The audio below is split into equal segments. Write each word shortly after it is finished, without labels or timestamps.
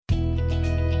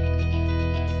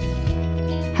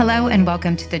Hello and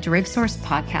welcome to the DerivSource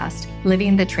podcast,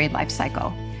 Living the Trade Life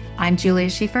Cycle. I'm Julia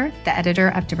Schieffer, the editor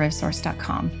of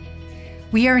DerivSource.com.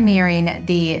 We are nearing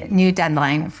the new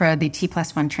deadline for the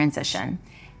T+1 transition.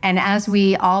 And as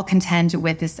we all contend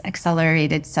with this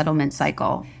accelerated settlement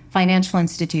cycle, financial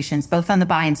institutions, both on the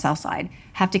buy and sell side,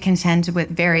 have to contend with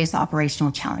various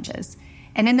operational challenges.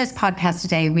 And in this podcast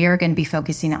today, we are going to be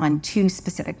focusing on two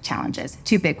specific challenges,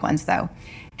 two big ones though.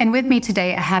 And with me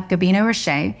today, I have Gabino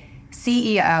Roche,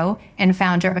 CEO and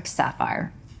founder of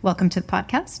Sapphire. Welcome to the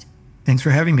podcast. Thanks for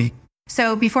having me.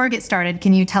 So before we get started,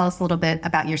 can you tell us a little bit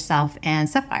about yourself and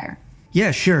Sapphire?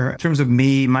 Yeah, sure. In terms of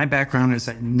me, my background is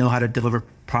I know how to deliver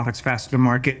products faster to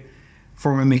market.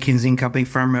 Former McKinsey & Company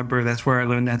firm member, that's where I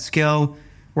learned that skill.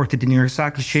 Worked at the New York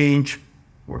Stock Exchange,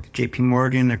 worked at JP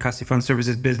Morgan, their custody fund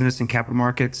services business and capital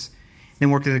markets. Then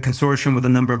worked at a consortium with a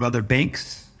number of other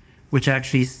banks, which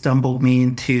actually stumbled me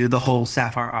into the whole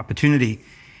Sapphire opportunity.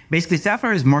 Basically,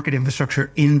 Sapphire is market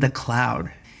infrastructure in the cloud.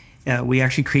 We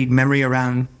actually create memory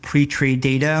around pre-trade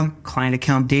data, client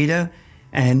account data.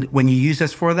 And when you use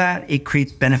us for that, it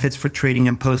creates benefits for trading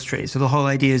and post-trade. So the whole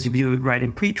idea is if you do it right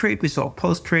in pre-trade, we solve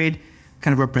post-trade.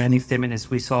 Kind of our branding statement is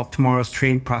we solve tomorrow's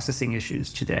trade processing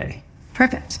issues today.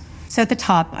 Perfect. So at the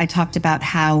top, I talked about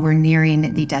how we're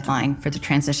nearing the deadline for the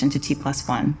transition to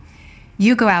T+1.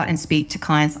 You go out and speak to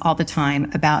clients all the time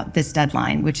about this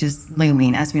deadline, which is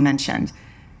looming, as we mentioned.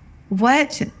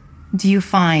 What do you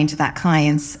find that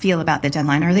clients feel about the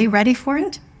deadline? Are they ready for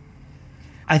it?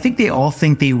 I think they all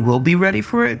think they will be ready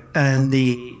for it. And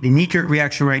the knee-jerk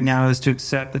reaction right now is to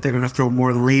accept that they're going to throw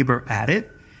more labor at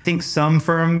it. I think some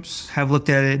firms have looked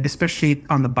at it, especially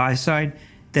on the buy side,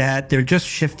 that they're just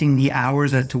shifting the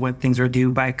hours as to when things are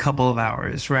due by a couple of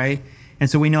hours, right? And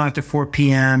so we know after 4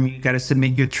 p.m., you got to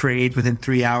submit your trades within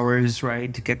 3 hours,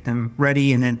 right, to get them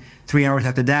ready. And then 3 hours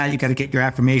after that, you got to get your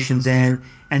affirmations in.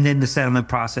 And then the settlement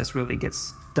process really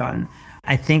gets done.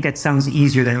 I think it sounds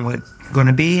easier than what it's going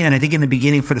to be. And I think in the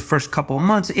beginning, for the first couple of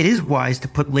months, it is wise to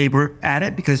put labor at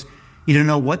it because you don't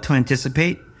know what to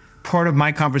anticipate. Part of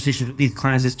my conversations with these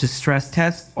clients is to stress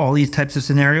test all these types of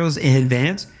scenarios in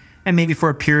advance. And maybe for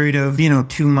a period of,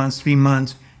 2 months, 3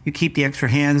 months, you keep the extra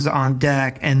hands on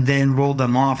deck and then roll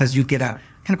them off as you get a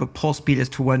kind of a pulse speed as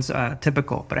to what's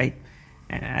typical. But I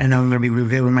know I'm going to be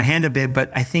revealing my hand a bit,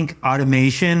 but I think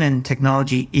automation and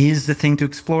technology is the thing to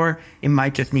explore. It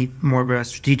might just need more of a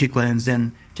strategic lens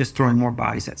than just throwing more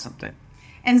bodies at something.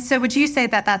 And so would you say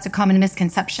that that's a common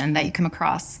misconception that you come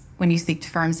across when you speak to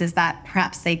firms, is that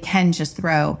perhaps they can just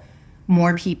throw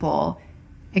more people,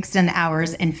 extend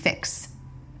hours, and fix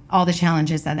all the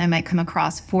challenges that they might come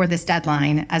across for this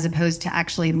deadline, as opposed to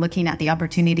actually looking at the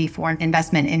opportunity for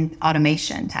investment in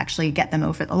automation to actually get them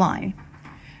over the line?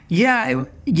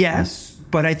 Yes,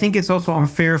 but I think it's also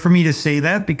unfair for me to say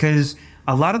that because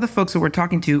a lot of the folks that we're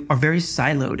talking to are very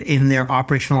siloed in their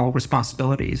operational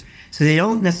responsibilities. So they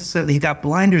don't necessarily got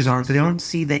blinders on, so they don't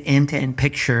see the end-to-end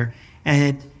picture.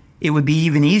 And it would be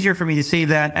even easier for me to say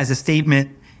that as a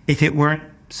statement if it weren't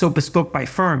so bespoke by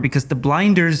firm, because the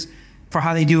blinders for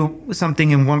how they do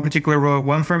something in one particular role at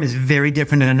one firm is very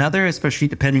different than another, especially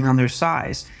depending on their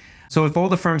size. So if all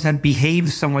the firms had behaved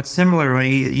somewhat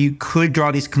similarly, you could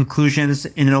draw these conclusions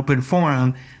in an open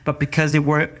forum, but because they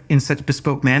work in such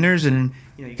bespoke manners, and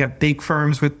you got big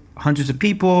firms with hundreds of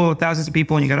people, thousands of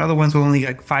people, and you got other ones with only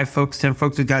like 5 folks, 10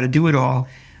 folks who got to do it all,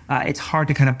 it's hard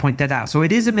to kind of point that out. So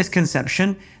it is a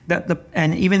misconception,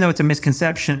 and even though it's a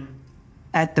misconception,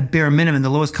 at the bare minimum, the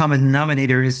lowest common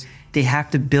denominator is they have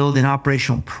to build an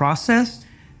operational process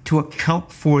to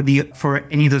account for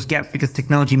any of those gaps because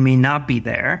technology may not be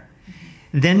there.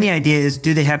 Then the idea is,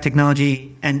 do they have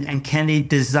technology and can they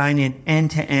design an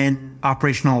end-to-end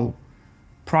operational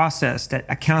process that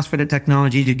accounts for the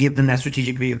technology to give them that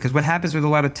strategic view? Because what happens with a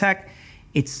lot of tech,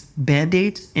 it's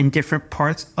band-aids in different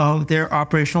parts of their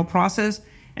operational process,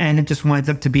 and it just winds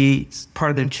up to be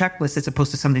part of their checklist as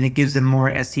opposed to something that gives them more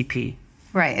STP.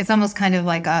 Right. It's almost kind of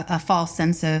like a false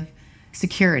sense of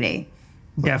security.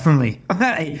 Definitely.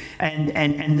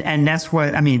 And that's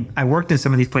what, I worked in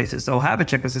some of these places. They'll have a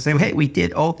checklist to say, hey, we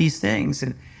did all these things.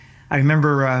 And I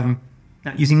remember,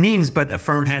 not using names, but a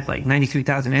firm had like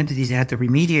 93,000 entities they had to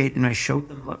remediate. And I showed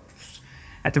them, look,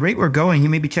 at the rate we're going, you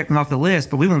may be checking off the list,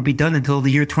 but we won't be done until the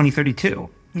year 2032.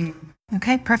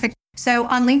 Okay, perfect. So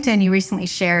on LinkedIn, you recently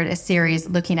shared a series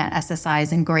looking at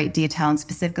SSIs in great detail and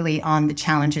specifically on the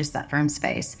challenges that firms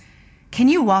face. Can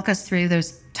you walk us through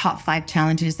those top 5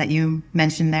 challenges that you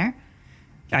mentioned there?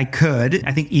 I could.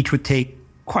 I think each would take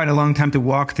quite a long time to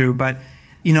walk through, but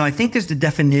I think there's the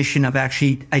definition of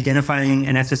actually identifying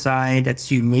an SSI that's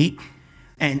unique.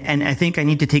 And I think I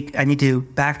need to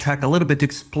backtrack a little bit to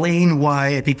explain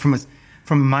why I think from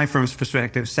from my firm's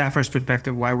perspective, Sapphire's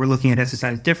perspective, why we're looking at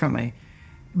SSIs differently.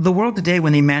 The world today,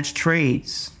 when they match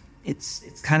trades,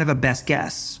 it's kind of a best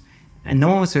guess. And no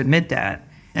one wants to admit that.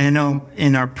 And I know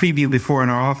in our preview before, in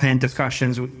our offhand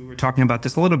discussions, we were talking about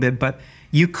this a little bit, but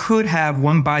you could have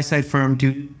one buy-side firm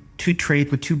do 2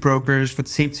 trades with 2 brokers for the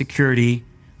same security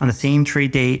on the same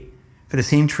trade date for the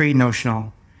same trade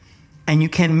notional, and you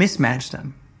can mismatch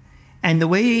them. And the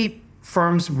way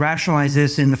firms rationalize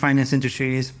this in the finance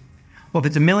industry is, well, if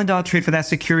it's $1 million trade for that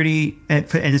security and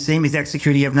the same exact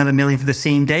security, you have another $1 million for the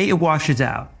same day, it washes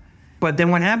out. But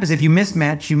then what happens if you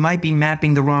mismatch, you might be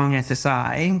mapping the wrong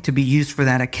SSI to be used for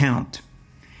that account.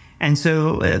 And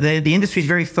so the industry is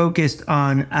very focused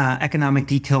on economic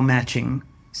detail matching.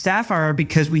 Sapphire,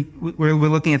 because we're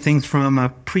looking at things from a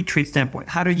pre-trade standpoint.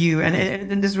 How do you,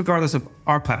 and this is regardless of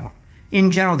our platform.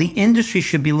 In general, the industry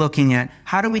should be looking at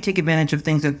how do we take advantage of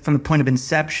things from the point of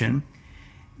inception,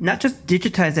 not just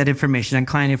digitize that information and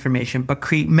client information, but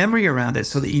create memory around it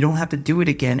so that you don't have to do it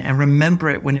again and remember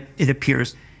it when it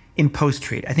appears in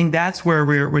post-trade. I think that's where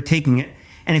we're taking it.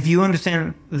 And if you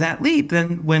understand that leap,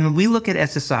 then when we look at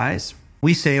SSIs,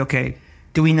 we say, okay,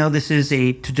 do we know this is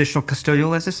a traditional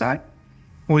custodial SSI?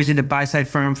 Or is it a buy-side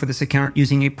firm for this account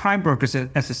using a prime broker's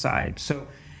SSI? So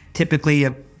typically,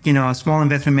 a small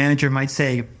investment manager might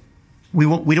say, we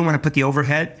don't want to put the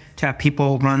overhead to have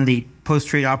people run the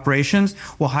post-trade operations.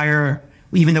 We'll hire,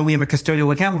 even though we have a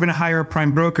custodial account, we're going to hire a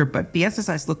prime broker, but the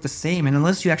SSIs look the same. And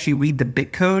unless you actually read the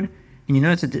bit code, and you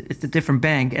know it's a different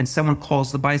bank, and someone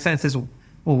calls the buy-side and says, well,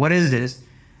 what is this?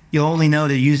 You'll only know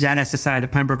to use that SSI, the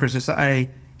prime broker's SSI,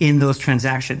 in those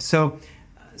transactions. So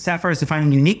Sapphire is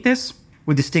defining uniqueness.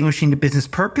 We're distinguishing the business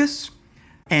purpose,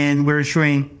 and we're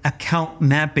ensuring account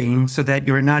mapping so that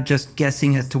you're not just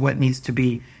guessing as to what needs to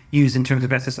be used in terms of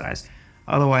SSIs.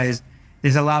 Otherwise,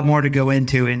 there's a lot more to go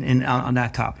into on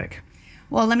that topic.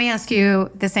 Well, let me ask you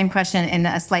the same question in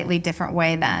a slightly different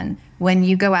way then. When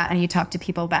you go out and you talk to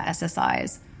people about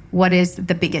SSIs, what is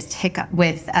the biggest hiccup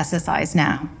with SSIs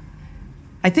now?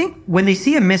 I think when they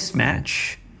see a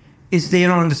mismatch, is they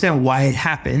don't understand why it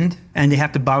happened, and they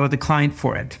have to bother the client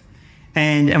for it.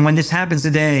 And when this happens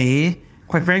today,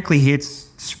 quite frankly, it's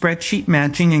spreadsheet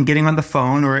matching and getting on the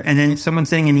phone, and then someone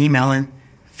sending an email and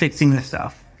fixing the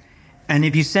stuff. And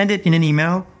if you send it in an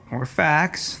email or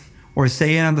fax or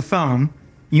say it on the phone,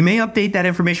 you may update that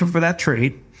information for that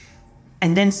trade.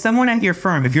 And then someone at your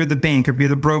firm, if you're the bank or if you're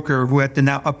the broker who had to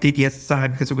now update the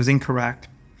SSI because it was incorrect,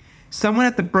 someone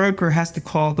at the broker has to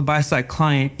call the buy-side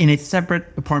client in a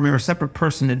separate department or a separate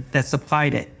person that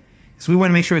supplied it. So we want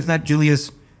to make sure it's not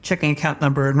Julia's checking account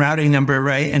number and routing number,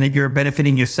 right? And that you're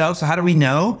benefiting yourself. So how do we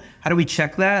know? How do we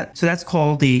check that? So that's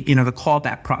called the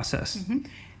callback process. Mm-hmm.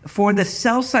 For the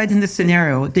sell side in this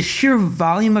scenario, the sheer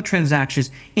volume of transactions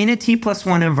in a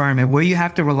T+1 environment where you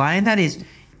have to rely on that is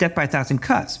death by 1,000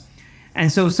 cuts.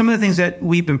 And so some of the things that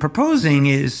we've been proposing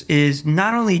is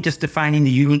not only just defining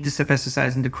the uniqueness of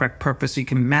SSIs and the correct purpose so you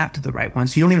can map to the right one,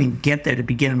 so you don't even get there to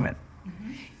begin with.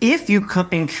 Mm-hmm. If you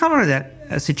encounter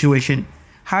that situation,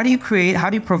 how do you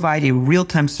provide a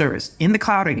real-time service in the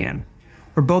cloud again,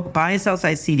 where both buy and sell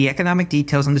sides see the economic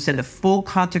details, understand the full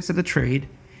context of the trade,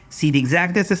 see the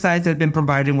exact SSIs that have been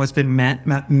provided and what's been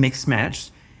mixed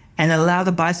matched, and allow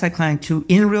the buy-side client to,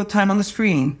 in real time on the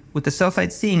screen, with the sell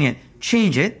side seeing it,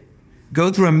 change it,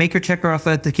 go through a maker-checker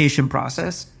authentication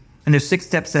process. And there's 6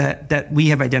 steps that we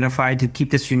have identified to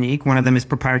keep this unique. One of them is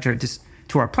proprietary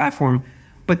to our platform,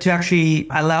 but to actually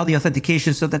allow the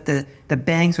authentication so that the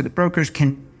banks or the brokers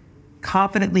can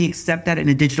confidently accept that in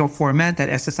a digital format, that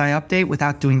SSI update,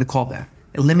 without doing the callback,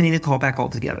 eliminating the callback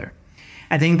altogether.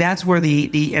 I think that's where the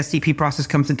SDP process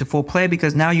comes into full play,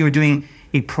 because now you're doing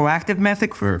a proactive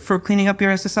method for cleaning up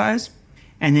your SSIs.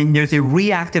 And then there's a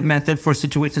reactive method for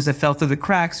situations that fell through the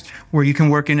cracks where you can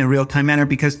work in a real-time manner,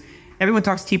 because everyone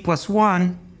talks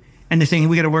T+1 and they're saying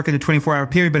we got to work in a 24-hour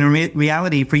period. But in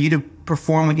reality, for you to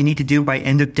perform what you need to do by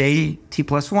end of day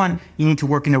T+1, you need to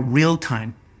work in a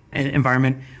real-time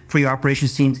environment for your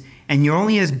operations teams. And you're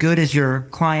only as good as your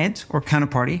client or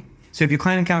counterparty. So if your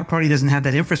client and counterparty doesn't have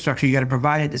that infrastructure, you got to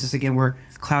provide it. This is, again, where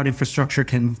cloud infrastructure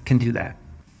can do that.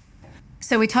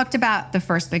 So we talked about the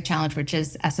first big challenge, which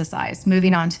is SSIs.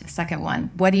 Moving on to the second one,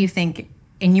 what do you think,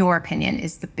 in your opinion,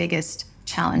 is the biggest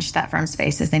challenge that firms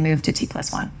face as they move to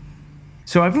T+1?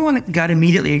 So everyone got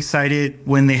immediately excited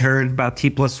when they heard about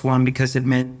T+1 because it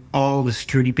meant all the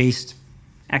security-based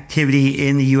activity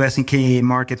in the U.S. and Canadian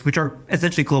markets, which are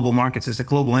essentially global markets. It's a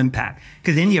global impact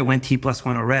because India went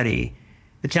T+1 already.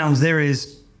 The challenge there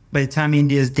is by the time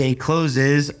India's day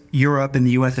closes, Europe and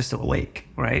the U.S. are still awake,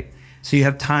 right? So you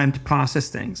have time to process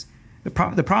things. The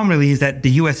problem really is that the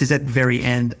U.S. is at the very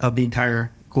end of the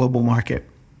entire global market.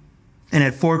 And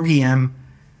at 4 p.m.,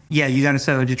 yeah, you got to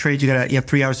settle your trades. You have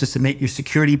 3 hours to submit your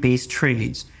security-based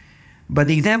trades. But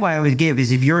the example I always give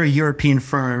is if you're a European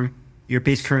firm, your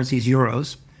base currency is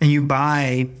euros, and you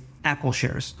buy Apple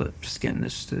shares, just again,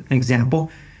 this is an example,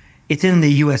 it's in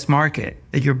the U.S. market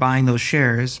that you're buying those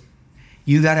shares.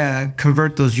 You got to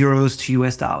convert those euros to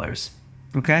U.S. dollars,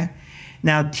 okay?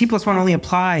 Now, T+1 only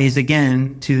applies,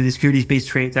 again, to the securities-based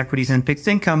trades, equities, and fixed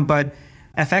income, but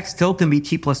FX still can be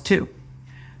T+2.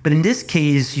 But in this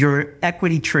case, your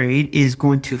equity trade is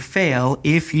going to fail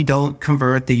if you don't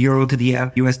convert the euro to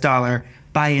the US dollar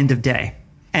by end of day.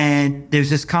 And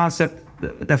there's this concept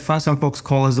that some folks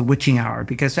call as the witching hour,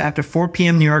 because after 4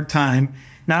 p.m. New York time,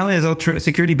 not only is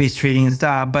security-based trading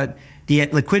stopped, but the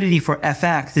liquidity for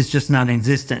FX is just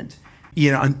non-existent.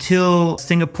 Until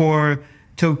Singapore,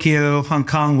 Tokyo, Hong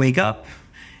Kong wake up,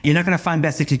 you're not going to find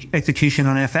best execution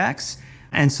on FX.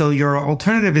 And so your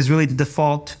alternative is really to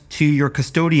default to your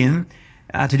custodian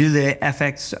to do the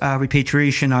FX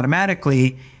repatriation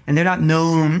automatically. And they're not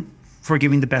known for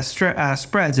giving the best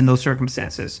spreads in those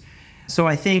circumstances. So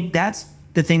I think that's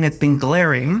the thing that's been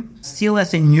glaring.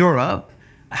 CLS in Europe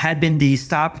had been the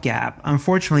stopgap.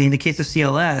 Unfortunately, in the case of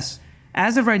CLS,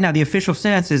 as of right now, the official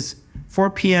stance is 4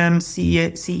 p.m.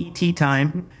 CET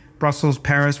time, Brussels,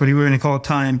 Paris, whatever you want to call it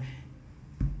time,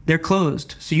 they're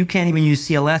closed. So you can't even use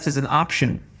CLS as an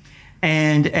option.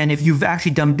 And if you've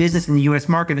actually done business in the U.S.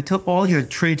 market, until all your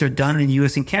trades are done in the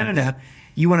U.S. and Canada,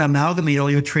 you want to amalgamate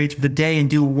all your trades for the day and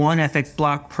do one FX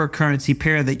block per currency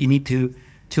pair that you need to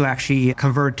actually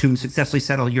convert to successfully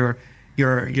settle your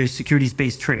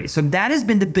securities-based trades. So that has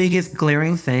been the biggest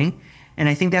glaring thing. And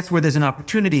I think that's where there's an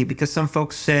opportunity, because some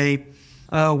folks say,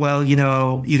 oh, well, you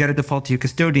got to default to your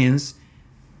custodians.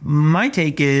 My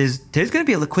take is there's going to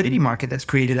be a liquidity market that's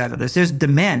created out of this. There's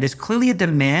demand. There's clearly a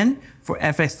demand for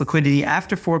FX liquidity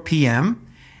after 4 p.m.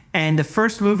 And the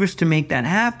first movers to make that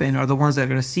happen are the ones that are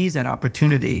going to seize that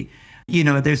opportunity.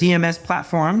 There's EMS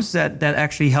platforms that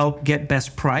actually help get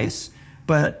best price,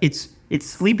 but it's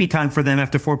sleepy time for them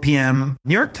after 4 p.m.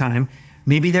 New York time.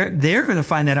 Maybe they're going to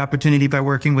find that opportunity by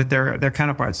working with their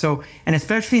counterparts. So, and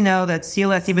especially now that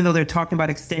CLS, even though they're talking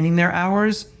about extending their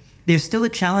hours, there's still a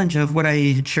challenge of what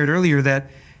I shared earlier that,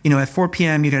 at 4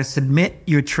 p.m., you got to submit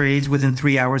your trades within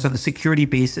 3 hours on the security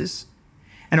basis.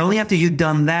 And only after you've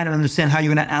done that and understand how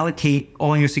you're going to allocate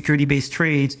all your security-based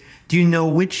trades, do you know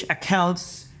which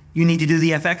accounts you need to do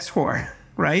the FX for,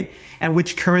 right? And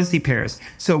which currency pairs.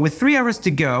 So with 3 hours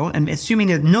to go, and assuming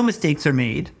that no mistakes are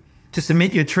made to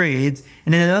submit your trades,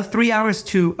 and then another 3 hours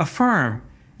to affirm,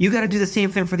 you got to do the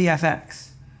same thing for the FX.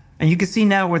 And you can see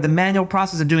now where the manual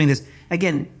process of doing this,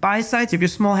 again, buy sides, if you're a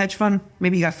small hedge fund,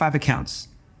 maybe you got 5 accounts.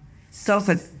 Sell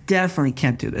sides definitely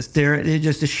can't do this. They're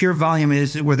just the sheer volume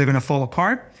is where they're going to fall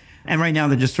apart. And right now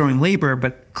they're just throwing labor,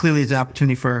 but clearly there's an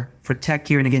opportunity for tech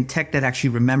here. And again, tech that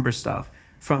actually remembers stuff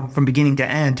from beginning to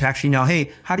end to actually know,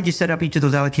 hey, how did you set up each of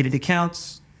those allocated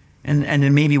accounts? And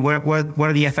then maybe what are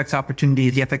the FX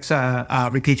opportunities, the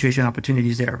FX repatriation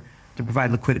opportunities there to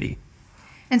provide liquidity?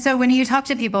 And so when you talk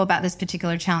to people about this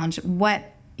particular challenge, what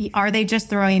are they just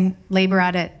throwing labor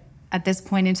at it at this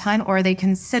point in time, or are they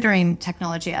considering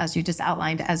technology, as you just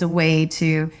outlined, as a way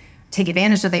to take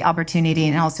advantage of the opportunity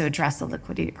and also address the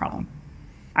liquidity problem?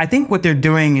 I think what they're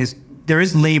doing is there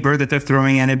is labor that they're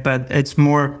throwing at it, but it's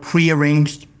more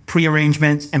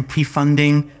pre-arrangements and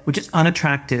pre-funding, which is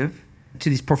unattractive to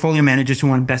these portfolio managers who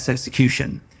want best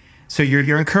execution. So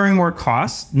you're incurring more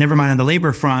costs, never mind on the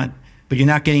labor front, but you're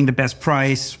not getting the best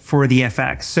price for the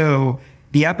FX. So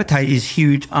the appetite is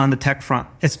huge on the tech front,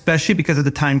 especially because of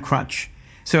the time crunch.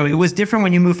 So it was different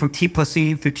when you moved from T+E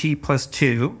to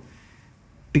T+2,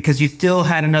 because you still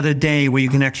had another day where you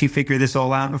can actually figure this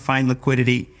all out and find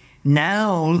liquidity.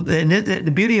 Now,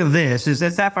 the beauty of this is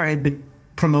that Sapphire had been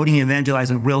promoting and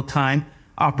evangelizing real-time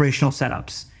operational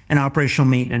setups and operational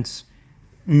maintenance.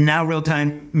 Now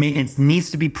real-time maintenance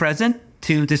needs to be present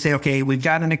to say, okay, we've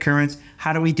got an occurrence.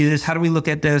 How do we do this? How do we look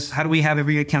at this? How do we have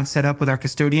every account set up with our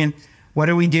custodian? What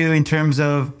do we do in terms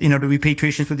of, the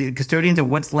repatriations with the custodians and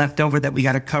what's left over that we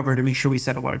got to cover to make sure we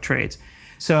settle our trades?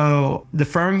 So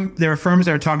there are firms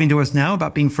that are talking to us now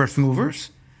about being first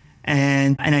movers.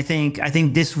 And I think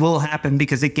this will happen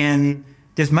because, again,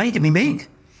 there's money to be made.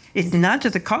 It's not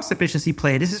just a cost efficiency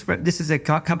play. This is a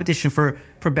competition for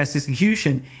best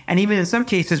execution. And even in some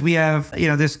cases, we have,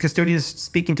 there's custodians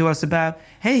speaking to us about,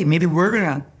 hey, maybe we're going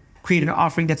to create an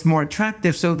offering that's more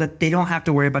attractive so that they don't have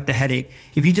to worry about the headache.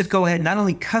 If you just go ahead and not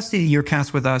only custody your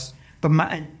accounts with us, but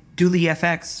do the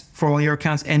FX for all your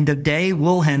accounts end of day.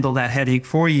 We'll handle that headache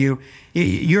for you.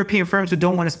 European firms who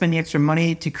don't want to spend the extra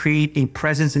money to create a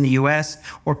presence in the US,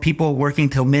 or people working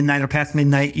till midnight or past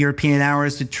midnight European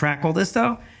hours to track all this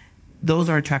stuff, those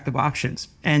are attractive options.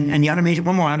 And the automation,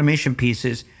 one more automation piece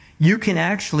is you can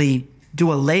actually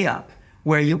do a layup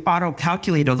where you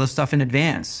auto-calculate all this stuff in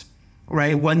advance,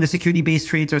 right? When the security-based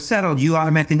trades are settled, you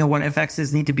automatically know what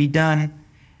FXs need to be done.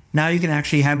 Now you can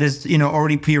actually have this,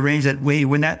 already prearranged that way.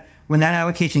 When that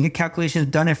allocation, the calculation is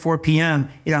done at 4 p.m.,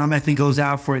 it automatically goes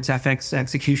out for its FX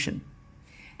execution.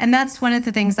 And that's one of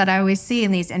the things that I always see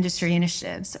in these industry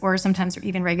initiatives, or sometimes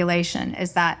even regulation,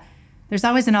 is that there's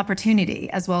always an opportunity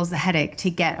as well as the headache to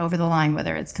get over the line,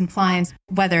 whether it's compliance,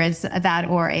 whether it's that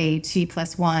or a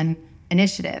T+1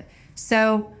 initiative.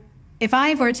 So if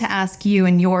I were to ask you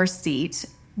in your seat,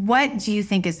 what do you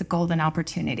think is the golden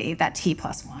opportunity that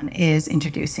T+1 is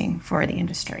introducing for the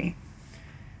industry?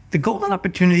 The golden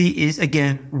opportunity is,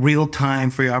 again, real time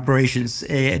for your operations.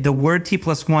 The word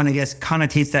T+1, I guess,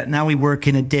 connotates that now we work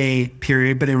in a day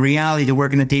period, but in reality, to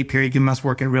work in a day period, you must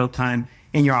work in real time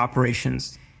in your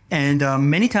operations. And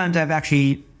many times I've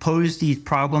actually posed these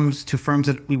problems to firms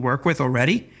that we work with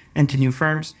already and to new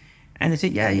firms. And they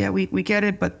say, we get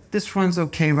it, but this runs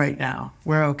okay right now.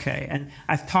 We're okay. And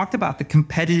I've talked about the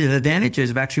competitive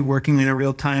advantages of actually working in a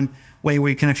real-time way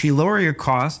where you can actually lower your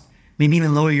cost, maybe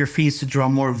even lower your fees to draw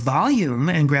more volume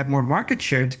and grab more market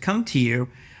share to come to you.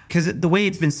 Because the way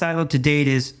it's been siloed to date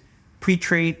is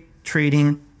pre-trade,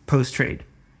 trading, post-trade.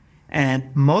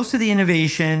 And most of the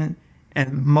innovation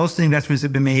and most of the investments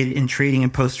have been made in trading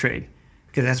and post-trade,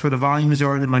 because that's where the volumes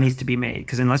are and the money's to be made.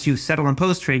 Because unless you settle on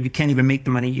post-trade, you can't even make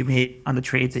the money you made on the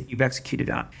trades that you've executed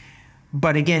on.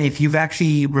 But again, if you've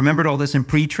actually remembered all this in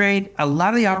pre-trade, a lot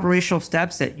of the operational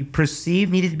steps that you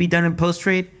perceive needed to be done in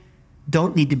post-trade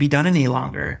don't need to be done any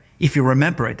longer, if you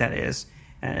remember it, that is.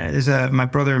 My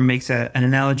brother makes an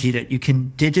analogy that you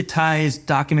can digitize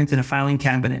documents in a filing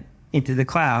cabinet into the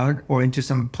cloud or into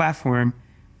some platform,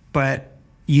 but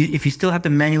if you still have to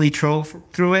manually troll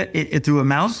through it through a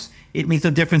mouse, it makes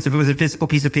no difference if it was a physical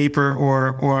piece of paper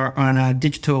or on a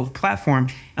digital platform,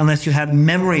 unless you have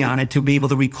memory on it to be able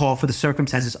to recall for the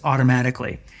circumstances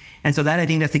automatically. And so that, I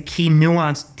think that's the key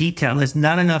nuanced detail. It's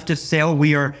not enough to say,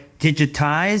 we are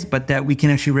digitized, but that we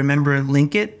can actually remember and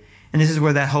link it. And this is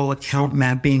where that whole account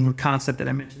mapping concept that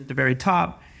I mentioned at the very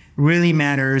top really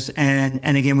matters. And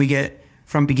again, we get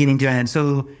from beginning to end.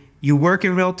 So you work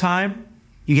in real time,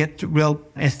 you get real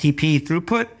STP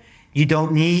throughput. You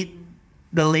don't need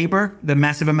the labor, the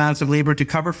massive amounts of labor to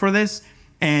cover for this.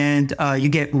 And you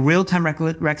get real-time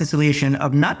reconciliation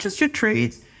of not just your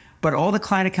trades, but all the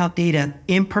client account data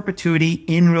in perpetuity,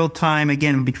 in real time,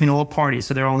 again, between all parties.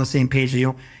 So they're all on the same page.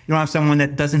 You don't have someone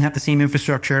that doesn't have the same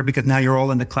infrastructure because now you're all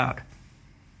in the cloud.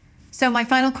 So my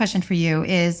final question for you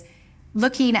is,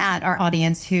 looking at our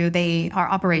audience who they are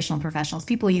operational professionals,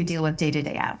 people you deal with day to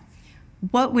day out,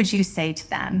 what would you say to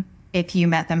them if you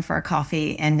met them for a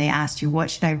coffee and they asked you,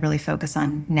 what should I really focus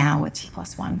on now with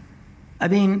T+1? I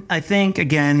mean, I think,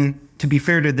 again, to be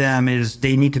fair to them, is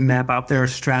they need to map out their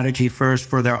strategy first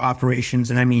for their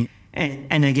operations. And I mean,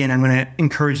 and again, I'm going to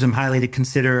encourage them highly to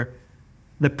consider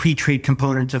the pre-trade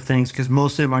components of things, because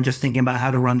most of them are just thinking about how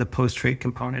to run the post-trade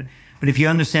component. But if you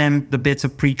understand the bits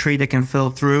of pre-trade that can fill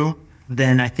through,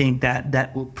 then I think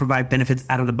that will provide benefits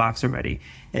out of the box already.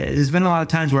 There's been a lot of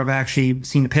times where I've actually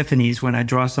seen epiphanies when I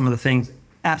draw some of the things,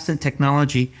 absent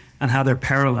technology, on how there are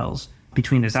parallels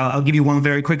between this. I'll give you one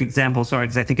very quick example,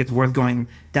 because I think it's worth going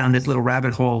down this little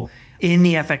rabbit hole. In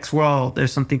the FX world,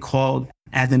 there's something called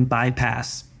admin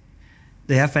bypass.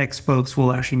 The FX folks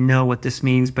will actually know what this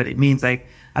means, but it means like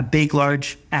a big,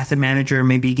 large asset manager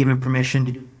may be given permission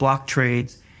to do block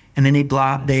trades, and then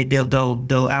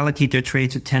they'll allocate their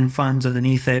trades to 10 funds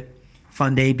underneath it,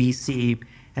 Fund A, B, C,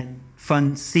 and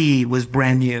Fund C was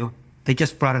brand new. They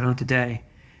just brought it on today.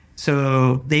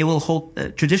 So they will hold,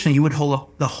 traditionally you would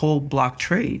hold the whole block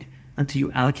trade until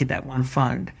you allocate that one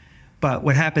fund. But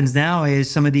what happens now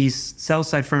is some of these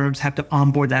sell-side firms have to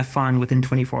onboard that fund within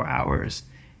 24 hours,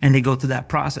 and they go through that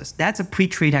process. That's a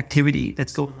pre-trade activity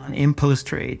that's going on in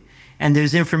post-trade. And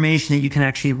there's information that you can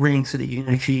actually ring so that you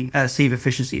can actually save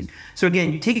efficiencies. So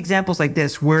again, you take examples like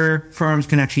this where firms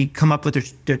can actually come up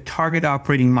with their target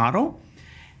operating model,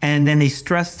 and then they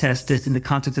stress test this in the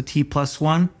context of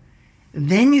T+1.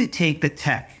 Then you take the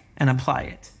tech and apply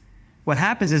it. What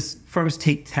happens is firms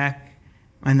take tech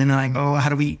and then they're like, how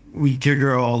do we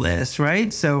rejigger all this,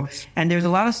 right? So, and there's a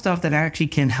lot of stuff that actually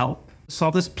can help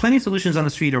solve this. Plenty of solutions on the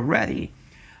street already.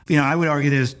 I would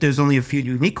argue there's only a few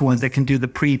unique ones that can do the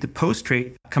pre to post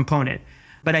trade component.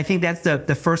 But I think that's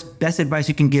the first best advice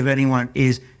you can give anyone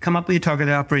is come up with your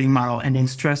targeted operating model and then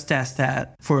stress test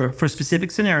that for specific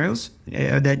scenarios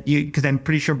because I'm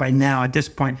pretty sure by now at this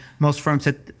point, most firms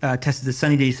have tested the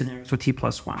sunny day scenarios with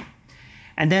T+1.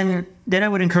 And then I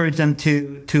would encourage them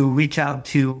to reach out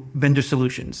to vendor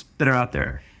solutions that are out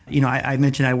there. I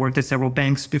mentioned I worked at several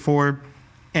banks before,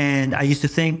 and I used to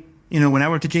think, when I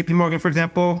worked at JP Morgan, for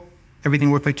example,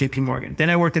 everything worked like JP Morgan. Then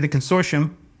I worked at a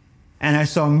consortium, and I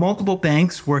saw multiple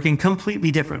banks working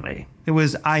completely differently. It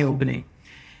was eye-opening.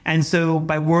 And so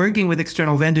by working with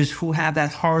external vendors who have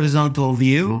that horizontal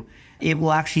view, it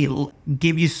will actually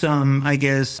give you some,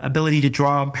 ability to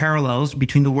draw parallels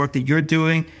between the work that you're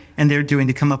doing and they're doing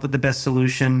to come up with the best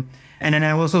solution. And then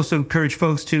I will also encourage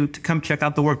folks to come check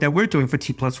out the work that we're doing for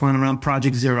T+1 around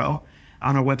Project Zero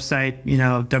on our website,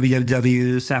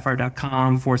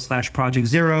 www.sapphire.com/Project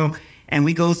Zero. And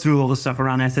we go through all the stuff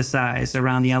around SSIs,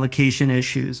 around the allocation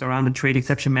issues, around the trade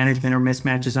exception management or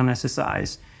mismatches on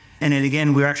SSIs. And then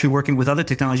again, we're actually working with other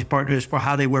technology partners for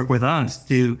how they work with us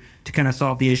to kind of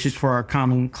solve the issues for our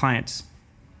common clients.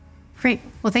 Great.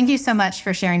 Well, thank you so much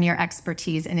for sharing your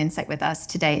expertise and insight with us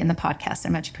today in the podcast. I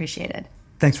much appreciated.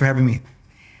 Thanks for having me.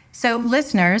 So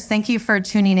listeners, thank you for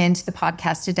tuning in to the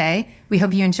podcast today. We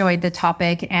hope you enjoyed the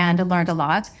topic and learned a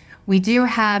lot. We do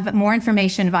have more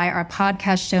information via our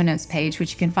podcast show notes page,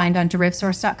 which you can find on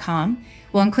derivasource.com.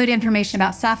 We'll include information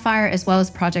about Sapphire as well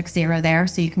as Project Zero there,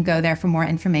 so you can go there for more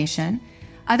information.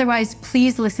 Otherwise,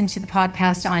 please listen to the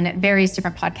podcast on various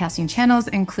different podcasting channels,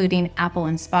 including Apple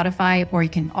and Spotify, or you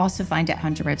can also find it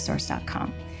on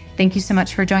derivasource.com. Thank you so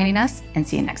much for joining us, and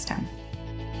see you next time.